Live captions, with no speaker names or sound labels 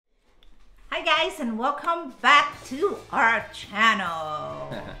Hi guys, and welcome back to our channel.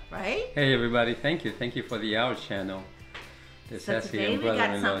 Right? Hey everybody, thank you for the Our channel. The So Sassy today and we got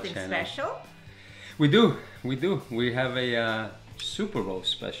Brother-in-Law something channel. special. We do. We have a Super Bowl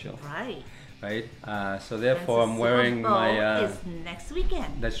special, Right. right? So therefore And I'm the wearing Super Bowl my... is next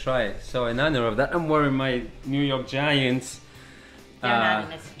weekend. That's right. So in honor of that, I'm wearing my New York Giants They're not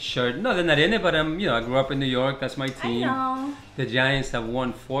in it. shirt. No, they're not in it, but I grew up in New York. That's my I team. know. The Giants have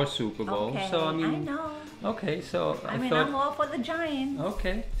won 4 Super Bowls. Okay, So I know. Okay, so I mean, thought... I'm all for the Giants,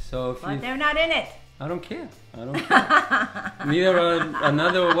 Okay, so if but you... they're not in it. I don't care. I don't care. Neither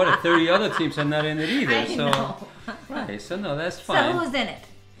are 30 other teams are not in it either. I so know. right, so no, that's So fine. who's in it?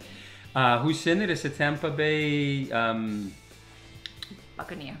 Who's in it is the Tampa Bay.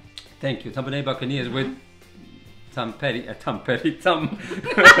 Buccaneer. Thank you, Tampa Bay Buccaneers with Tom.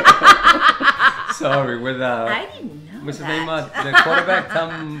 Sorry, with I didn't know what's his that. name? The quarterback,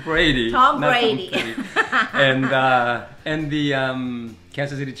 Tom Brady. Tom not Brady. Petty. and the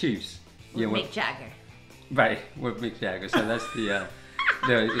Kansas City Chiefs. With with- Mick Jagger. Right, with Mick Jagger. So that's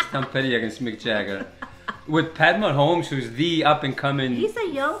it's Tom Petty against Mick Jagger. With Pat Mahomes, who's the up and coming. He's a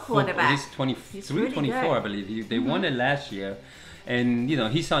young quarterback. He's 23, He's really 24, good. I believe. They won it last year. And,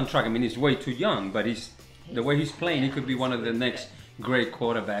 he's on track. I mean, he's way too young, but the way he's playing, he could be one of the next great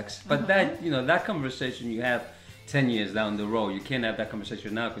quarterbacks. But that conversation you have 10 years down the road, you can't have that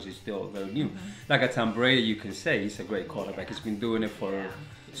conversation now because he's still very new. Like a Tom Brady, you can say he's a great quarterback. He's been doing it for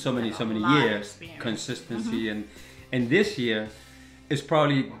so many A lot of years, experience. consistency, and this year is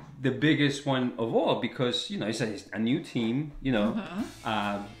probably the biggest one of all because it's a new team,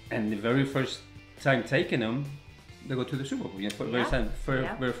 and the very first time taking them, they go to the Super Bowl. For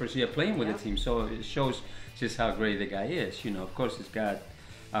very first year playing with the team, so it shows just how great the guy is. Of course, he's got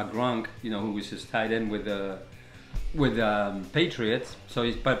Gronk, who was his tight end with Patriots. So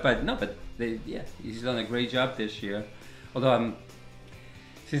he's he's done a great job this year. Although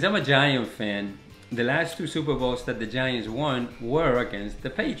since I'm a Giant fan, the last 2 Super Bowls that the Giants won were against the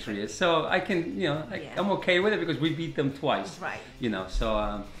Patriots. So I can, I'm okay with it because we beat them twice. Right.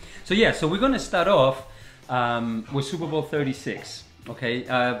 So we're going to start off with Super Bowl 36. Okay.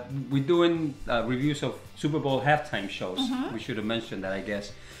 We're doing reviews of Super Bowl halftime shows. We should have mentioned that, I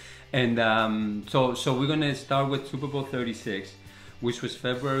guess. And so we're going to start with Super Bowl 36, which was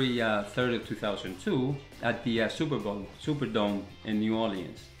February 3rd of 2002 at the Superdome in New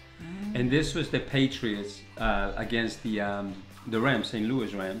Orleans. And this was the Patriots against the Rams, St.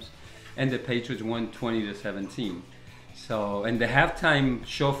 Louis Rams, and the Patriots won 20-17. So, and the halftime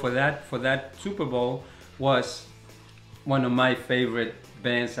show for that Super Bowl was one of my favorite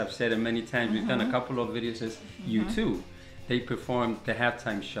bands. I've said it many times. We've done a couple of videos. As U2, they performed the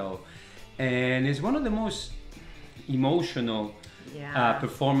halftime show, and it's one of the most emotional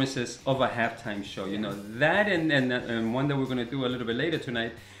performances of a halftime show. That and one that we're going to do a little bit later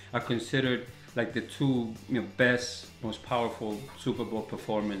tonight are considered like the 2 best, most powerful Super Bowl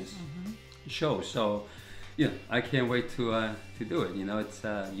performance shows. So I can't wait to do it. It's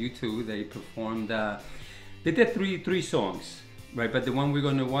U2. They performed. They did three songs, right? But the one we're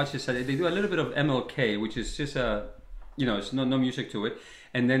going to watch is they do a little bit of MLK, which is just it's no music to it,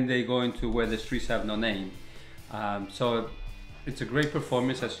 and then they go into Where the Streets Have No Name. So it's a great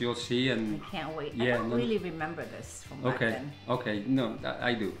performance, as you'll see, and I can't wait. Yeah, I don't really remember this from back then. Okay, no,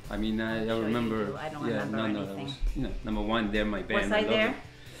 I do. I mean, I sure you remember. do. I don't remember anything. That was, number one, they're my band. Was I love there? it.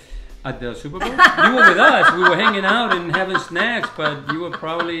 At the Super Bowl? You were with us. We were hanging out and having snacks, but you were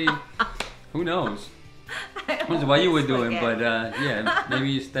probably, who knows? What you were doing, but maybe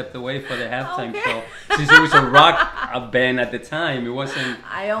you stepped away for the halftime show. Since it was a band at the time, it wasn't.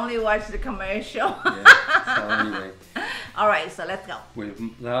 I only watched the commercial. So anyway. All right, so let's go.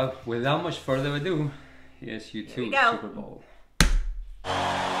 Without much further ado, yes, U2 we go. Super Bowl. Oh,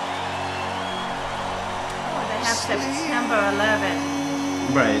 they have September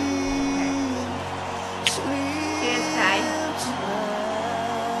 11. Right. Cheers, Ty.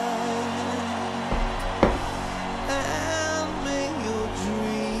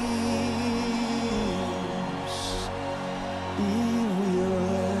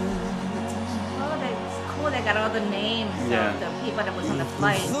 They got all the names of the people that was on the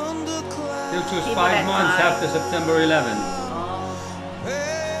flight. It was People 5 that months died. after September 11th.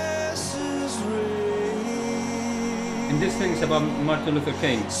 And this thing's about Martin Luther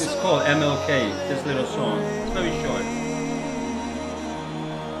King. It's called MLK, this little song. It's very short.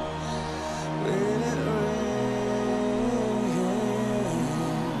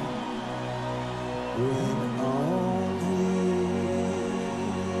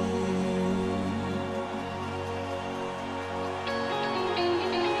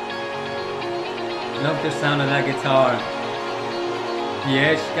 Love the sound of that guitar.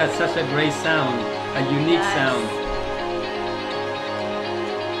 Yeah, she's got such a great sound, a unique Yes. sound.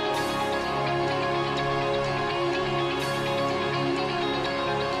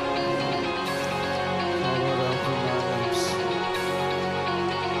 Oh Lord, open my lips.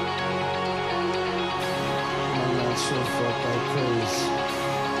 My mouth shall forth thy praise.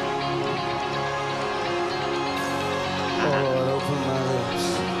 Oh Lord, open my lips.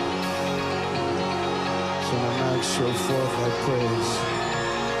 So my mouth shall forth thy praise.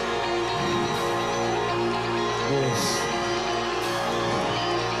 Yes.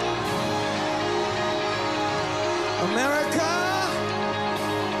 America!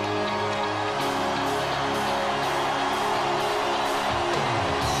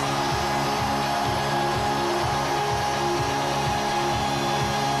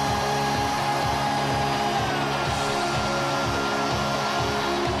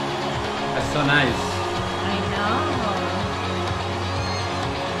 That's so nice. I know.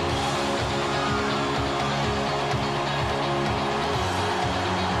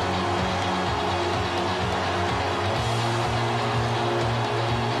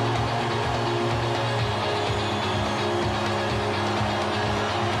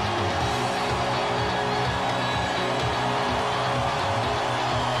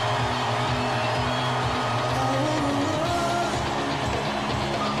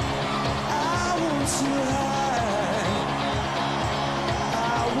 I want to hide.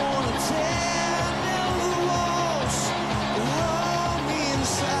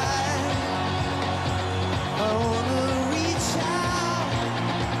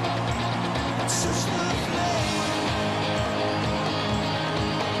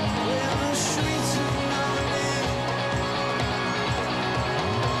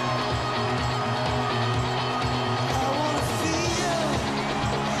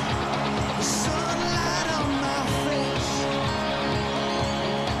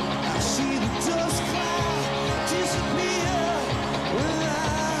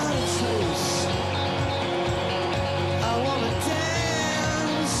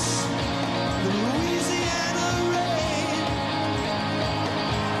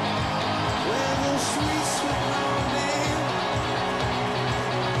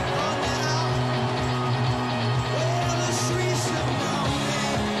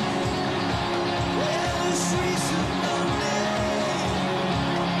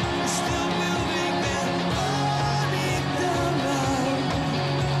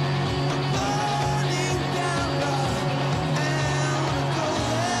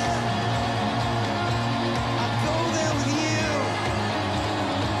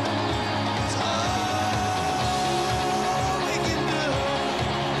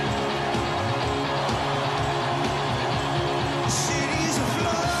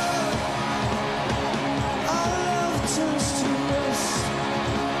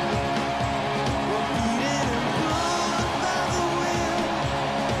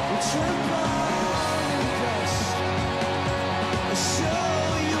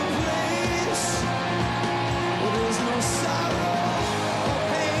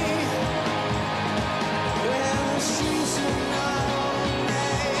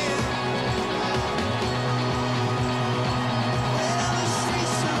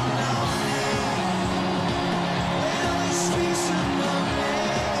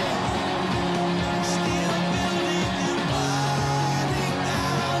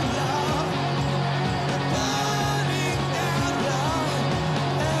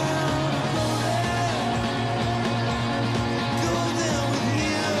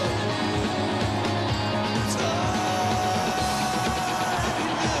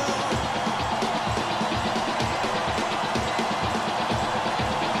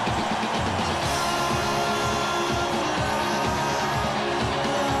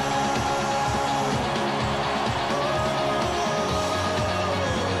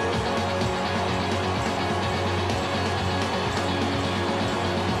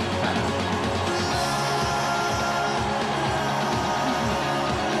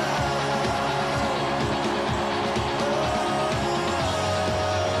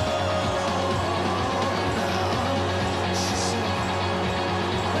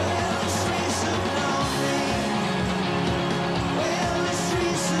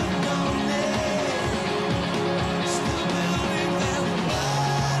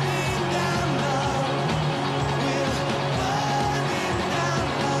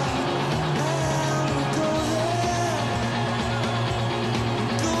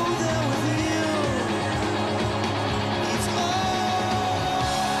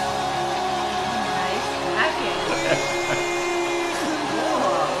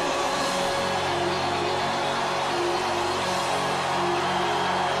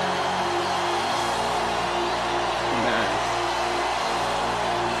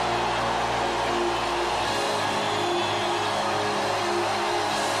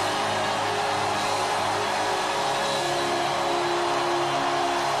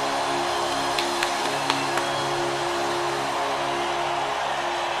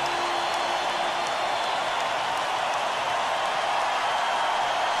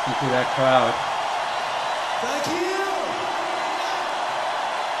 into that crowd. Thank you.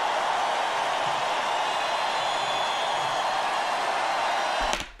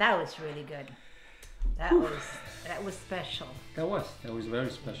 That was really good. That was special. That was very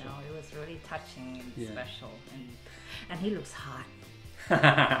special. You know, it was really touching and Yeah. special, and he looks hot.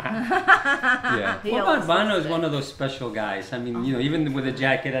 Yeah. He Well, always Bono looks is one good. of those special guys. I mean, you know, even with the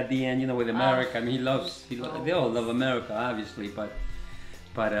jacket at the end, you know, with America. I mean, they all love America, obviously, but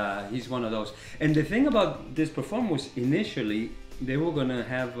he's one of those. And the thing about this performance was initially they were gonna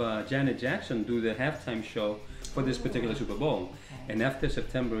have Janet Jackson do the halftime show for this particular Super Bowl, and after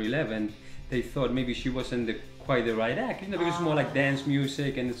September 11th, they thought maybe she wasn't quite the right act, you know, because it's more like dance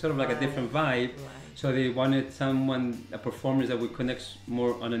music and it's sort of like a different vibe. So they wanted a performance that would connect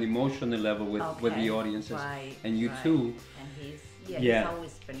more on an emotional level with the audiences. Right, And you right. too. And he's Yeah.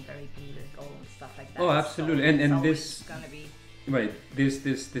 always been very beautiful and stuff like that. Oh, absolutely. So And it's this- always gonna be. Right, this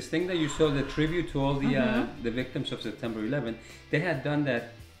thing that you saw, the tribute to all the victims of September 11th, they had done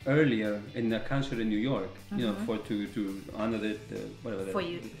that earlier in a concert in New York, you know, to honor the whatever. For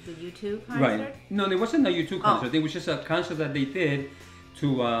you, the U2 concert? Right. No, it wasn't a U2 concert. It was just a concert that they did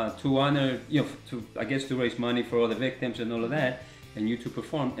to honor, you know, I guess to raise money for all the victims and all of that, and U2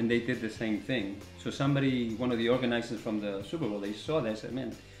 performed, and they did the same thing. So one of the organizers from the Super Bowl, they saw that and said,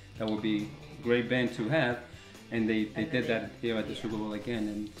 man, that would be a great band to have, and they did that here at the Super Bowl again,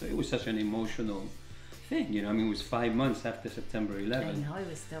 and so it was such an emotional thing, you know. I mean, it was 5 months after September 11th. I know, it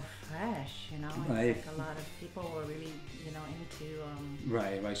was still fresh, you know. It's Right. like a lot of people were really, you know, into.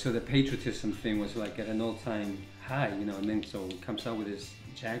 Right. So the patriotism thing was like at an all-time high, you know, and then so it comes out with this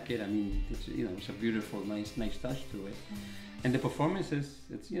jacket. I mean, it's, you know, it's a beautiful, nice touch to it. And the performance is,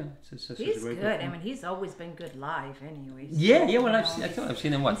 it's such a He's great good. I performance. mean, he's always been good live, anyways. Yeah. Well, You know, I've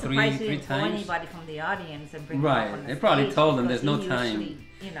seen him what I'm surprised he three didn't pull times. anybody from the audience and bring Right. them up on They the probably stage told them because there's no he time. usually,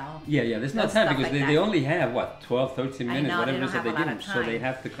 you know. Yeah. There's no No time stuff because like they that. only have what 12, 13 I minutes, know, whatever they it is don't that they have a give lot them. of So they time.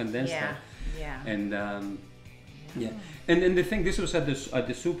 have to condense Yeah. that. Yeah. And and the thing, this was at the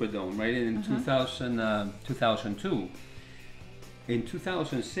Superdome, right? And in 2002. In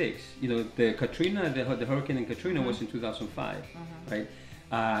 2006, you know, the hurricane in Katrina was in 2005, right?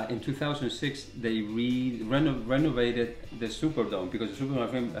 In 2006, they renovated the Superdome because the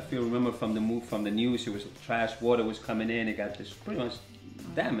Superdome, if you remember from the news, it was trash, water was coming in, it got pretty much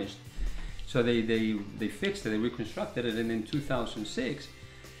damaged. So they fixed it, they reconstructed it, and in 2006,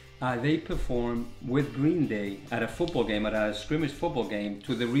 they performed with Green Day at a football game, at a scrimmage football game,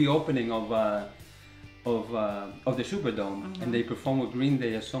 to the reopening of the Superdome, and they performed with Green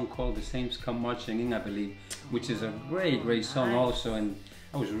Day a song called "The Saints Come Marching In," I believe, which is a great song also, and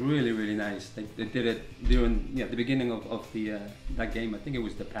that was really nice. They did it during the beginning of the that game. I think it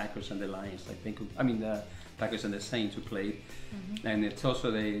was the Packers and the Lions. The Packers and the Saints who played, and it's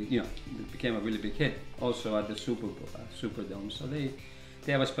also it became a really big hit also at the Superdome. So they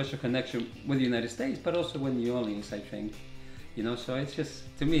have a special connection with the United States, but also with New Orleans, I think. You know, so it's just,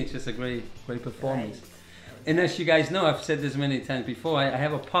 to me, it's just a great performance. Right. And as you guys know, I've said this many times before, I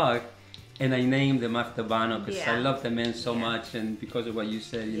have a pug, and I named him after Bono because I love the man so much, and because of what you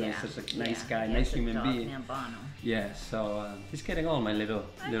said, you know, he's such a nice guy, nice human being. Man, Bono. Yeah, so he's getting old, my little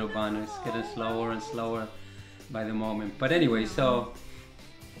Bono. It's getting slower and slower by the moment. But anyway, so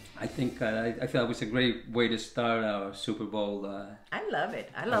I think I thought it was a great way to start our Super Bowl. I love it.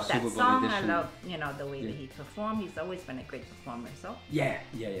 I love that Super Bowl song. edition. I love, the way that he performed. He's always been a great performer. So Yeah.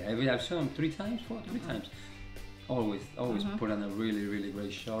 I've shown him 3 times, 3 times. Always put on a really great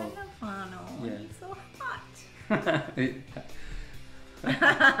I show. love Bono. Yeah. He's so hot.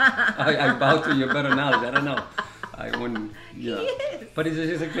 I bow to your better knowledge. I don't know. I wouldn't. Yeah. He is. But it's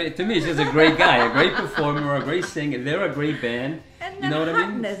just a great. To me, it's just a great guy, a great performer, a great singer. They're a great band. And You know what I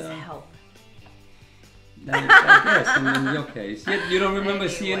mean? hotness So- help. I guess. I mean, in your case, you don't remember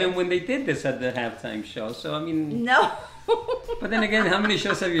seeing Anyway. them when they did this at the halftime show. So I mean, No. but then again, how many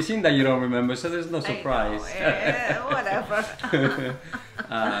shows have you seen that you don't remember? So there's no I know. surprise. Whatever.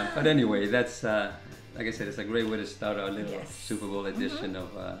 But anyway, that's like I said, it's a great way to start our little Yes. Super Bowl edition of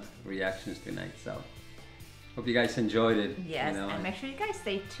reactions tonight. So hope you guys enjoyed it. Yes, you know, and make sure you guys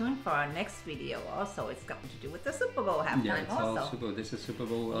stay tuned for our next video. Also, it's got to do with the Super Bowl halftime. yeah, it's also, all Super. This is Super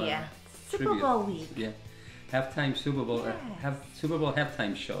Bowl. yeah, Super tribute. Bowl week. Yeah, halftime Super Bowl. Yes. Super Bowl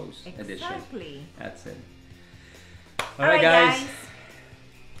halftime shows edition. Exactly. That's it. All right, guys.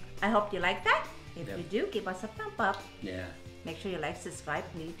 I hope you like that. If Yep. you do, give us a thumb up. Yeah. Make sure you like, subscribe,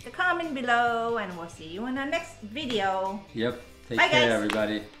 leave the comment below, and we'll see you in our next video. Yep. Take Bye, care, guys.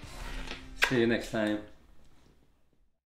 everybody. See you next time.